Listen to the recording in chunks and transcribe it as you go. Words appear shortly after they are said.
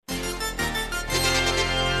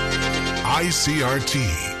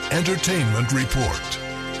ICRT Entertainment Report.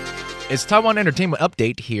 It's Taiwan Entertainment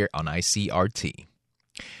Update here on ICRT.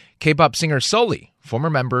 K-pop singer Sully, former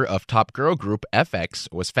member of top girl group FX,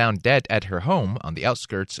 was found dead at her home on the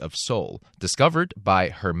outskirts of Seoul, discovered by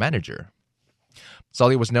her manager.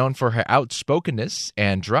 Sully was known for her outspokenness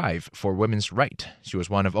and drive for women's rights. She was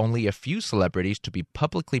one of only a few celebrities to be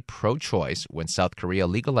publicly pro-choice when South Korea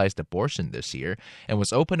legalized abortion this year, and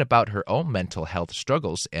was open about her own mental health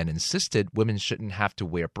struggles and insisted women shouldn't have to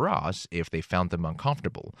wear bras if they found them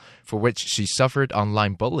uncomfortable, for which she suffered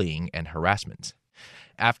online bullying and harassment.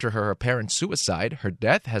 After her apparent suicide, her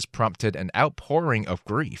death has prompted an outpouring of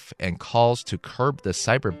grief and calls to curb the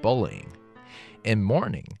cyberbullying. In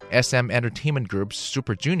mourning, SM Entertainment Group's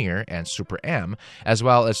Super Junior and Super M, as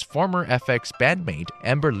well as former FX bandmate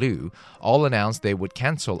Amber Liu, all announced they would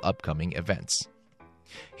cancel upcoming events.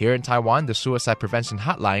 Here in Taiwan, the suicide prevention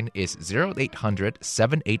hotline is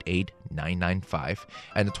 0800-788-995,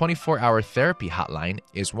 and the 24-hour therapy hotline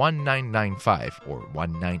is 1995 or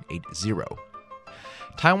 1980.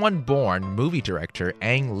 Taiwan-born movie director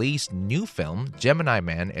Ang Lee's new film, Gemini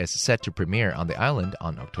Man, is set to premiere on the island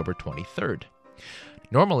on October 23rd.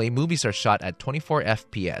 Normally, movies are shot at 24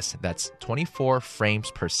 FPS, that's 24 frames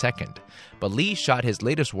per second. But Lee shot his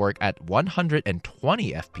latest work at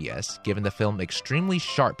 120 FPS, giving the film extremely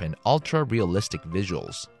sharp and ultra-realistic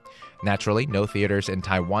visuals. Naturally, no theaters in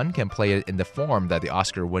Taiwan can play it in the form that the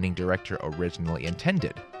Oscar-winning director originally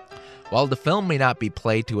intended. While the film may not be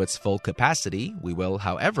played to its full capacity, we will,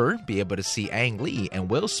 however, be able to see Ang Lee and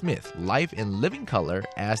Will Smith live in living color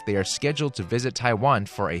as they are scheduled to visit Taiwan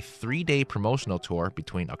for a 3-day promotional tour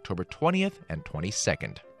between October 20th and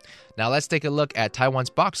 22nd. Now let's take a look at Taiwan's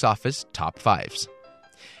box office top 5s.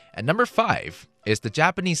 At number 5 is the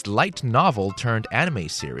Japanese light novel turned anime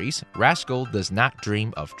series, Rascal Does Not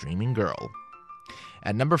Dream of Dreaming Girl.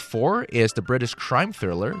 At number 4 is the British crime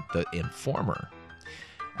thriller, The Informer.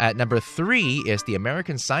 At number 3 is the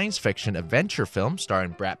American science fiction adventure film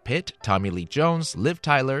starring Brad Pitt, Tommy Lee Jones, Liv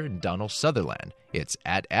Tyler, and Donald Sutherland. It's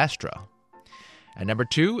Ad Astra. At number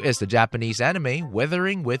 2 is the Japanese anime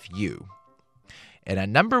Weathering with You. And at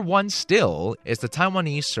number 1 still is the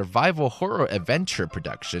Taiwanese survival horror adventure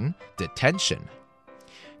production, Detention.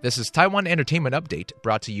 This is Taiwan Entertainment Update,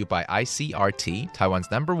 brought to you by ICRT, Taiwan's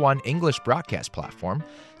 #1 English broadcast platform.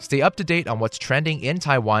 Stay up to date on what's trending in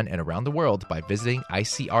Taiwan and around the world by visiting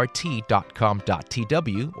icrt.com.tw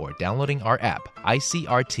or downloading our app,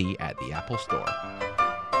 ICRT, at the Apple Store.